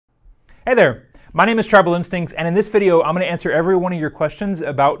Hey there, my name is Tribal Instincts, and in this video, I'm going to answer every one of your questions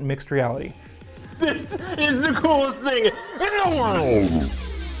about mixed reality. This is the coolest thing in the world!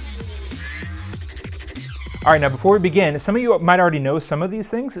 All right, now before we begin, some of you might already know some of these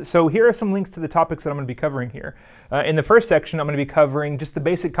things, so here are some links to the topics that I'm going to be covering here. In the first section, I'm going to be covering just the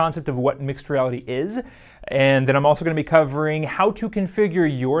basic concept of what mixed reality is, and then I'm also going to be covering how to configure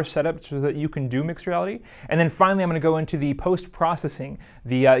your setup so that you can do mixed reality. And then finally, I'm going to go into the post-processing,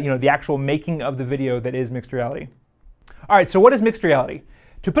 the actual making of the video that is mixed reality. All right, so what is mixed reality?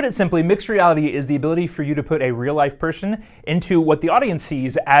 To put it simply, mixed reality is the ability for you to put a real-life person into what the audience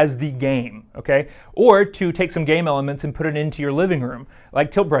sees as the game, okay? Or to take some game elements and put it into your living room.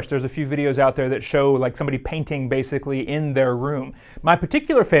 Like Tilt Brush, there's a few videos out there that show like somebody painting basically in their room. My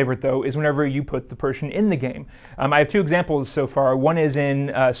particular favorite, though, is whenever you put the person in the game. I have two examples so far. One is in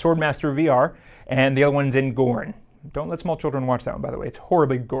Swordmaster VR, and the other one's in Gorn. Don't let small children watch that one, by the way. It's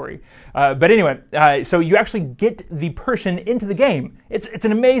horribly gory. But anyway, so you actually get the person into the game. It's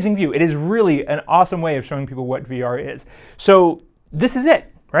an amazing view. It is really an awesome way of showing people what VR is. So this is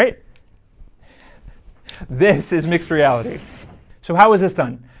it, right? This is mixed reality. So how is this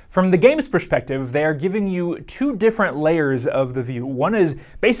done? From the game's perspective, they are giving you two different layers of the view. One is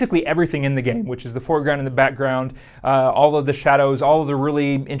basically everything in the game, which is the foreground and the background, all of the shadows, all of the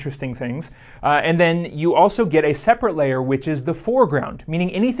really interesting things. And then you also get a separate layer, which is the foreground, meaning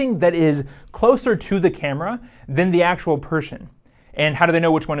anything that is closer to the camera than the actual person. And how do they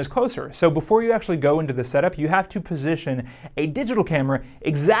know which one is closer? So before you actually go into the setup, you have to position a digital camera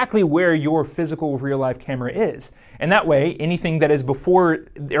exactly where your physical real-life camera is. And that way, anything that is before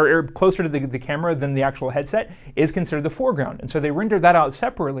or closer to the camera than the actual headset is considered the foreground. And so they render that out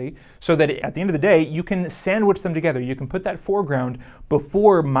separately so that at the end of the day, you can sandwich them together. You can put that foreground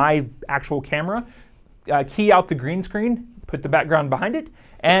before my actual camera, key out the green screen, put the background behind it,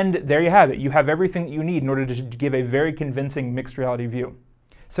 and there you have it. You have everything that you need in order to give a very convincing mixed reality view.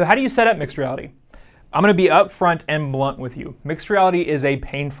 So how do you set up mixed reality? I'm going to be upfront and blunt with you. Mixed reality is a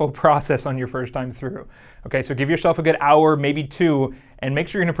painful process on your first time through. Okay, so give yourself a good hour, maybe two, and make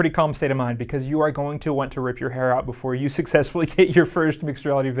sure you're in a pretty calm state of mind because you are going to want to rip your hair out before you successfully get your first mixed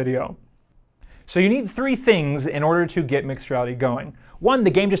reality video. So you need three things in order to get mixed reality going. One,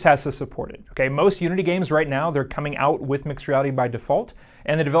 the game just has to support it. Okay, most Unity games right now, they're coming out with mixed reality by default,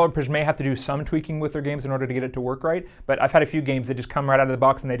 and the developers may have to do some tweaking with their games in order to get it to work right, but I've had a few games that just come right out of the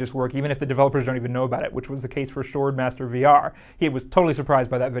box and they just work, even if the developers don't even know about it, which was the case for Swordmaster VR. He was totally surprised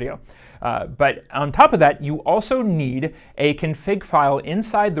by that video. But on top of that, you also need a config file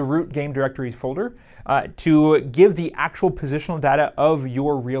inside the root game directories folder to give the actual positional data of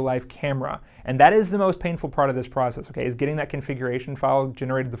your real-life camera. And that is the most painful part of this process, okay, is getting that configuration file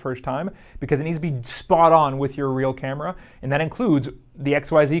generated the first time because it needs to be spot on with your real camera. And that includes the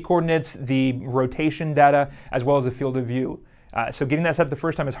XYZ coordinates, the rotation data, as well as the field of view. So getting that set up the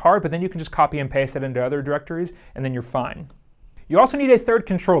first time is hard, but then you can just copy and paste it into other directories, and then you're fine. You also need a third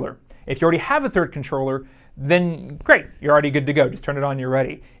controller. If you already have a third controller, then great, you're already good to go. Just turn it on, you're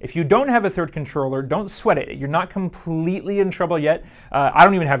ready. If you don't have a third controller, don't sweat it. You're not completely in trouble yet. I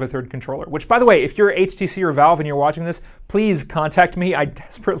don't even have a third controller, which by the way, if you're HTC or Valve and you're watching this, please contact me. I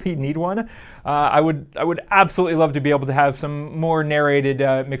desperately need one. I would absolutely love to be able to have some more narrated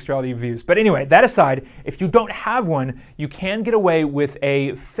mixed reality views. But anyway, that aside, if you don't have one, you can get away with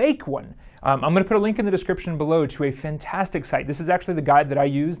a fake one. I'm going to put a link in the description below to a fantastic site. This is actually the guide that I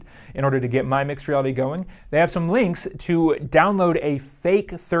used in order to get my mixed reality going. They have some links to download a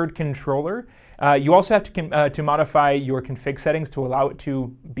fake third controller. You also have to modify your config settings to allow it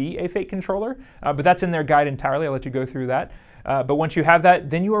to be a fake controller, but that's in their guide entirely. I'll let you go through that. But once you have that,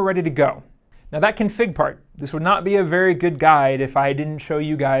 then you are ready to go. Now that config part, this would not be a very good guide if I didn't show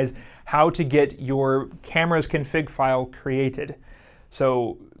you guys how to get your camera's config file created.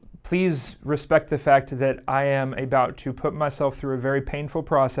 So please respect the fact that I am about to put myself through a very painful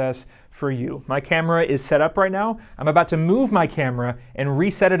process for you. My camera is set up right now. I'm about to move my camera and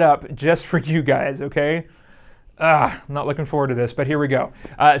reset it up just for you guys, okay? I'm not looking forward to this, but here we go.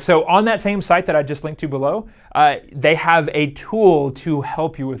 So on that same site that I just linked to below, they have a tool to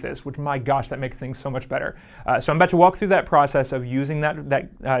help you with this, which, my gosh, that makes things so much better. So I'm about to walk through that process of using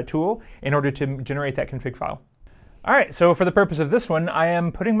that tool in order to generate that config file. All right, so for the purpose of this one, I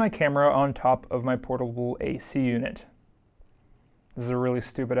am putting my camera on top of my portable AC unit. This is a really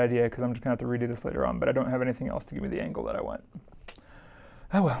stupid idea because I'm just going to have to redo this later on, but I don't have anything else to give me the angle that I want.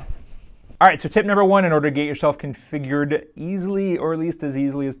 Oh well. All right, so tip number one in order to get yourself configured easily, or at least as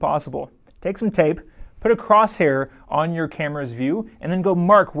easily as possible. Take some tape, put a crosshair on your camera's view, and then go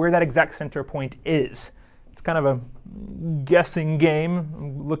mark where that exact center point is. It's kind of a guessing game.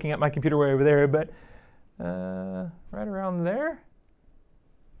 I'm looking at my computer way over there, but right around there.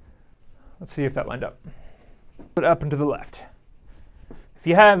 Let's see if that lined up. Put it up and to the left. If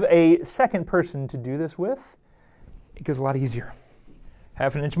you have a second person to do this with, it goes a lot easier.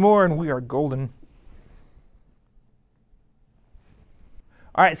 Half an inch more and we are golden.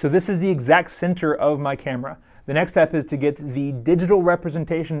 All right, so this is the exact center of my camera. The next step is to get the digital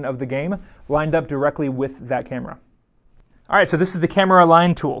representation of the game lined up directly with that camera. All right, so this is the camera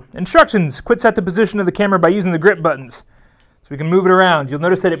align tool. Instructions: quit set the position of the camera by using the grip buttons. So we can move it around. You'll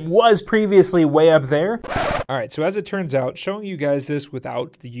notice that it was previously way up there. All right, so as it turns out, showing you guys this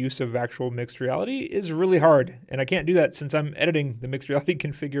without the use of actual mixed reality is really hard. And I can't do that since I'm editing the mixed reality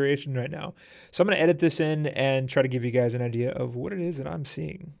configuration right now. So I'm gonna edit this in and try to give you guys an idea of what it is that I'm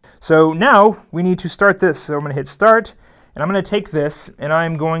seeing. So now we need to start this. So I'm gonna hit start, and I'm gonna take this, and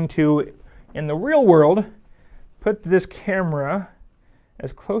I'm going to, in the real world, put this camera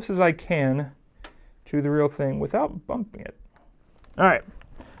as close as I can to the real thing without bumping it. All right,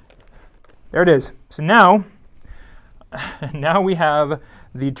 there it is. So now we have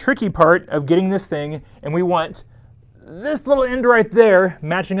the tricky part of getting this thing, and we want this little end right there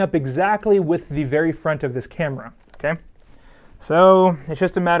matching up exactly with the very front of this camera, okay? So it's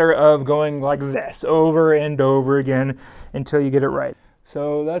just a matter of going like this over and over again until you get it right.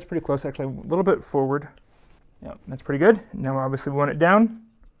 So that's pretty close, actually, a little bit forward. Yep, that's pretty good. Now obviously we want it down.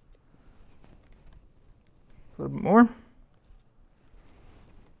 A little bit more.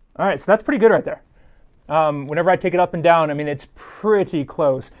 All right, so that's pretty good right there. Whenever I take it up and down, I mean, it's pretty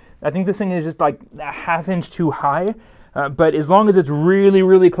close. I think this thing is just like a ½ inch too high, but as long as it's really,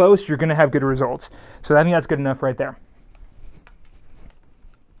 really close, you're gonna have good results. So I think that's good enough right there.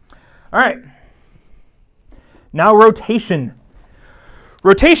 All right, now rotation.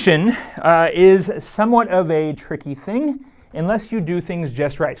 Rotation is somewhat of a tricky thing unless you do things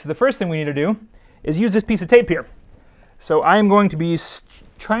just right. So the first thing we need to do is use this piece of tape here. So I'm going to be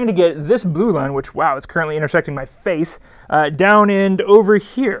trying to get this blue line, which, wow, it's currently intersecting my face, down and over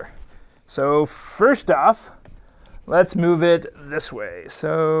here. So first off, let's move it this way.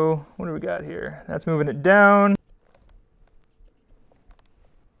 So what do we got here? That's moving it down.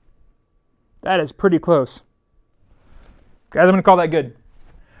 That is pretty close. Guys, I'm gonna call that good.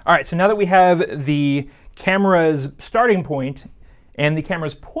 All right, so now that we have the camera's starting point and the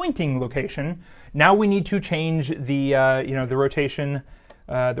camera's pointing location, now we need to change the the rotation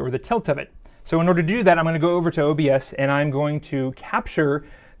or the tilt of it. So in order to do that, I'm going to go over to OBS and I'm going to capture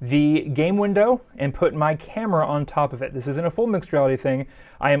the game window and put my camera on top of it. This isn't a full mixed reality thing.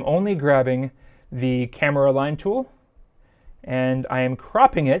 I am only grabbing the camera align tool and I am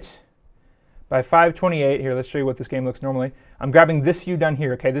cropping it by 528. Here, let's show you what this game looks normally. I'm grabbing this view down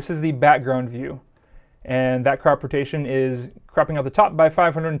here. Okay, this is the background view. And that crop rotation is cropping out the top by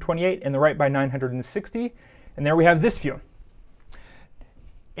 528 and the right by 960. And there we have this view.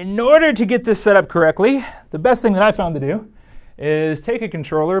 In order to get this set up correctly, the best thing that I found to do is take a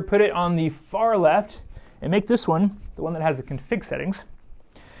controller, put it on the far left, and make this one the one that has the config settings.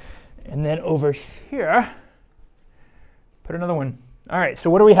 And then over here, put another one. All right, so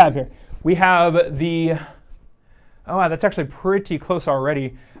what do we have here? We have the, oh wow, that's actually pretty close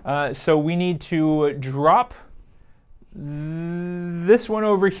already. So we need to drop this one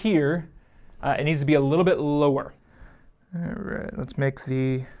over here. It needs to be a little bit lower. All right, let's make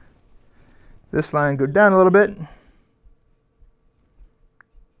this line go down a little bit.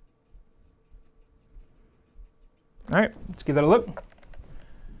 All right, let's give that a look.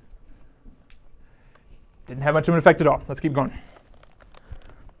 Didn't have much of an effect at all. Let's keep going.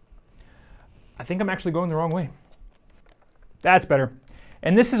 I think I'm actually going the wrong way. That's better.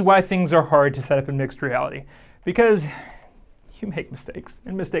 And this is why things are hard to set up in mixed reality, because you make mistakes,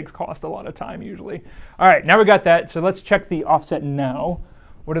 and mistakes cost a lot of time usually. All right, now we got that, so let's check the offset now.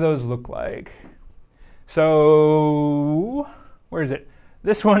 What do those look like? So, where is it?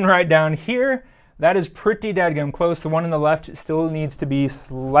 This one right down here, that is pretty dadgum close. The one on the left still needs to be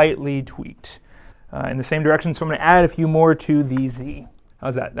slightly tweaked in the same direction, so I'm gonna add a few more to the Z.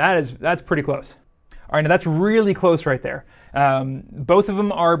 How's that? That's pretty close. All right, now that's really close right there. Both of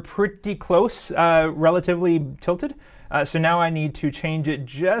them are pretty close, relatively tilted. So now I need to change it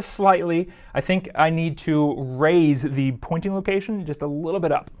just slightly. I think I need to raise the pointing location just a little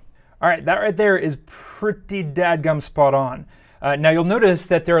bit up. All right, that right there is pretty dadgum spot on. Now you'll notice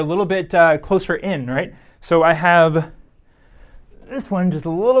that they're a little bit closer in, right? So I have this one just a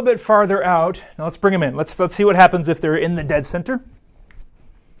little bit farther out. Now let's bring them in. Let's see what happens if they're in the dead center.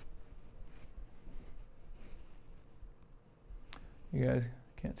 You guys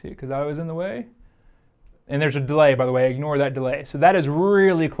can't see it because I was in the way. And there's a delay, by the way, ignore that delay. So that is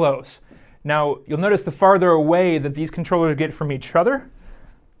really close. Now, you'll notice the farther away that these controllers get from each other,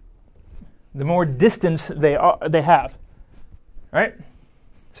 the more distance they have, right?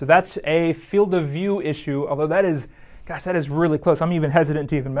 So that's a field of view issue, although that is, gosh, that is really close. I'm even hesitant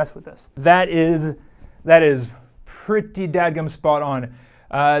to even mess with this. That is pretty dadgum spot on.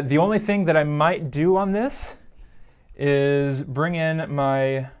 The only thing that I might do on this is bring in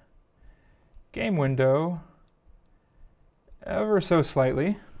my game window ever so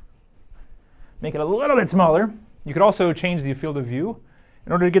slightly, make it a little bit smaller. You could also change the field of view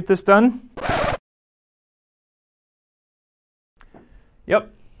in order to get this done.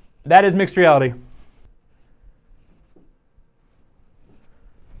 Yep, that is mixed reality.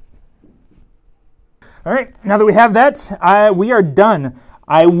 All right, now that we have that, we are done.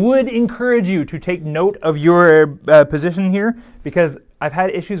 I would encourage you to take note of your position here, because I've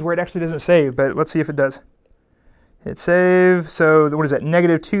had issues where it actually doesn't save, but let's see if it does. Hit save, so what is that,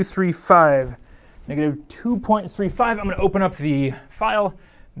 -235. -2.35, I'm going to open up the file,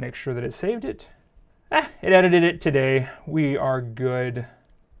 make sure that it saved it. It edited it today. We are good.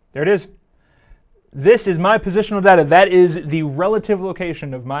 There it is. This is my positional data. That is the relative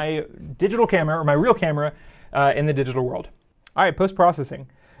location of my digital camera, or my real camera, in the digital world. All right, post-processing.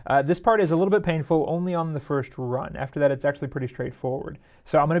 This part is a little bit painful only on the first run. After that, it's actually pretty straightforward.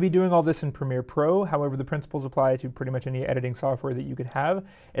 So I'm going to be doing all this in Premiere Pro. However, the principles apply to pretty much any editing software that you could have,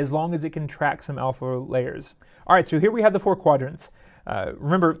 as long as it can track some alpha layers. All right, so here we have the 4 quadrants.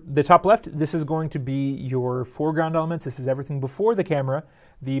 Remember, the top left, this is going to be your foreground elements. This is everything before the camera.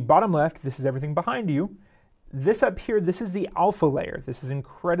 The bottom left, this is everything behind you. This up here, this is the alpha layer. This is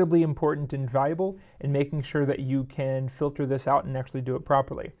incredibly important and valuable in making sure that you can filter this out and actually do it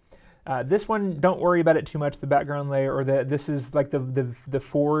properly. This one, don't worry about it too much, the background layer, or this is like the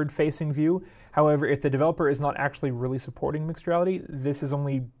forward-facing view. However, if the developer is not actually really supporting mixed reality, this is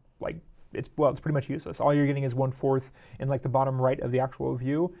only like, it's pretty much useless. All you're getting is 1/4 in like the bottom right of the actual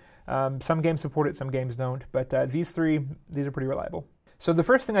view. Some games support it, some games don't, but these are pretty reliable. So the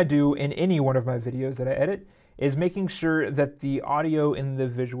first thing I do in any one of my videos that I edit is making sure that the audio and the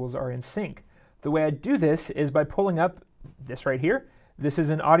visuals are in sync. The way I do this is by pulling up this right here. This is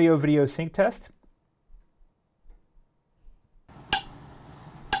an audio video sync test.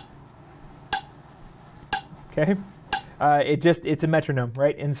 Okay, it's a metronome,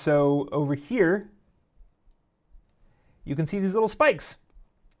 right? And so over here, you can see these little spikes.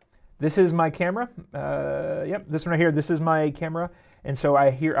 This is my camera. Yep, this one right here, this is my camera. And so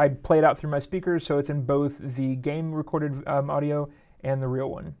I play it out through my speakers, so it's in both the game recorded audio and the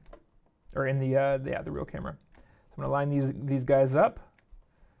real one, or in the real camera. So I'm gonna line these guys up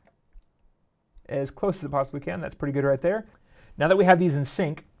as close as it possibly can. That's pretty good right there. Now that we have these in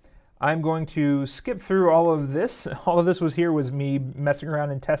sync, I'm going to skip through all of this. All of this was me messing around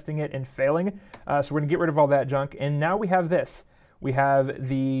and testing it and failing. So we're gonna get rid of all that junk. And now we have this. We have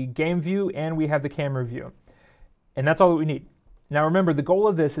the game view and we have the camera view. And that's all that we need. Now remember, the goal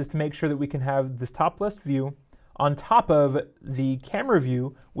of this is to make sure that we can have this top left view on top of the camera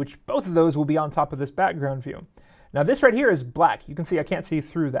view, which both of those will be on top of this background view. Now this right here is black. You can see I can't see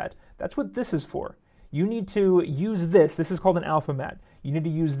through that. That's what this is for. You need to use this. This is called an alpha matte. You need to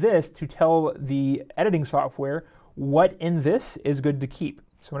use this to tell the editing software what in this is good to keep.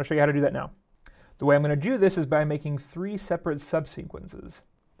 So I'm going to show you how to do that now. The way I'm going to do this is by making 3 separate subsequences.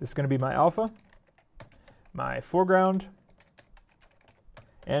 This is going to be my alpha, my foreground,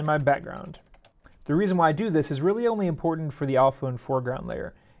 and my background. The reason why I do this is really only important for the alpha and foreground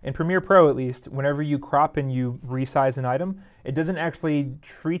layer. In Premiere Pro, at least, whenever you crop and you resize an item, it doesn't actually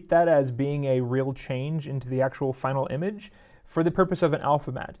treat that as being a real change into the actual final image for the purpose of an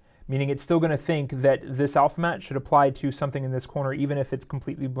alpha matte, meaning it's still going to think that this alpha matte should apply to something in this corner even if it's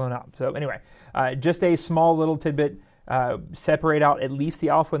completely blown out. So anyway, just a small little tidbit, separate out at least the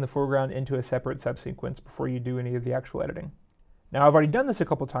alpha and the foreground into a separate subsequence before you do any of the actual editing. Now I've already done this a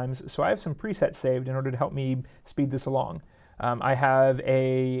couple times, so I have some presets saved in order to help me speed this along. I have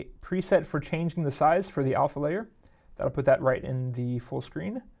a preset for changing the size for the alpha layer. That'll put that right in the full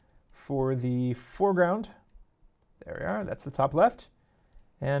screen. For the foreground, there we are, that's the top left,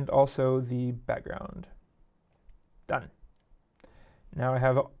 and also the background. Done. Now I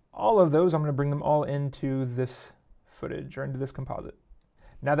have all of those. I'm going to bring them all into this footage, or into this composite.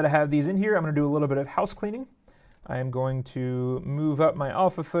 Now that I have these in here, I'm going to do a little bit of house cleaning. I am going to move up my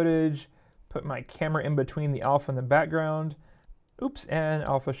alpha footage, put my camera in between the alpha and the background. Oops, and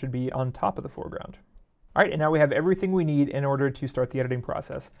alpha should be on top of the foreground. All right, and now we have everything we need in order to start the editing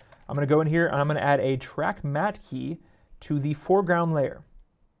process. I'm going to go in here and I'm going to add a track matte key to the foreground layer.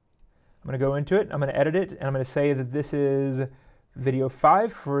 I'm going to go into it, I'm going to edit it, and I'm going to say that this is video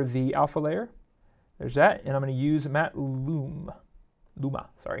 5 for the alpha layer. There's that, and I'm going to use Matte Luma,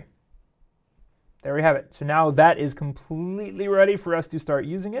 sorry. There we have it. So now that is completely ready for us to start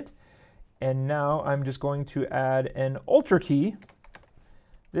using it. And now I'm just going to add an Ultra key.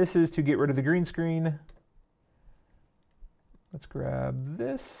 This is to get rid of the green screen. Let's grab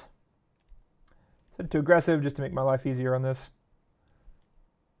this. Set it to aggressive just to make my life easier on this.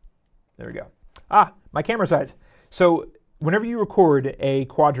 There we go. Ah, my camera size. So whenever you record a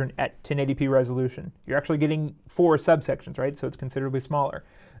quadrant at 1080p resolution, you're actually getting 4 subsections, right? So it's considerably smaller.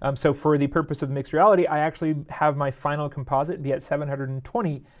 So for the purpose of the mixed reality, I actually have my final composite be at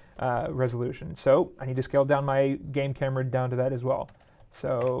 720 resolution. So I need to scale down my game camera down to that as well.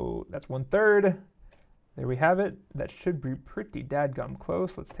 So that's 1/3. There we have it. That should be pretty dadgum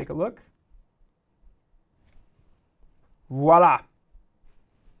close. Let's take a look. Voila.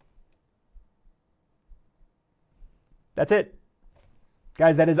 That's it.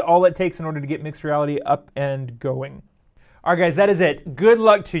 Guys, that is all it takes in order to get mixed reality up and going. All right, guys, that is it. Good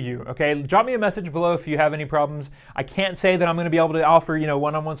luck to you, okay? Drop me a message below if you have any problems. I can't say that I'm going to be able to offer,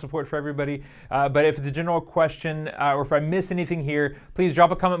 one-on-one support for everybody, but if it's a general question or if I missed anything here, please drop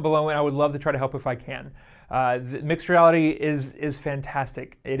a comment below, and I would love to try to help if I can. The mixed reality is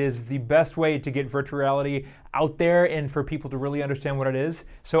fantastic. It is the best way to get virtual reality out there and for people to really understand what it is.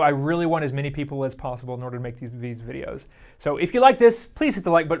 So I really want as many people as possible in order to make these videos. So if you like this, please hit the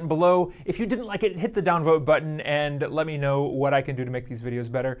like button below. If you didn't like it, hit the downvote button and let me know what I can do to make these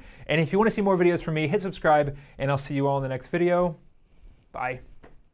videos better. And if you want to see more videos from me, hit subscribe, and I'll see you all in the next video. Bye.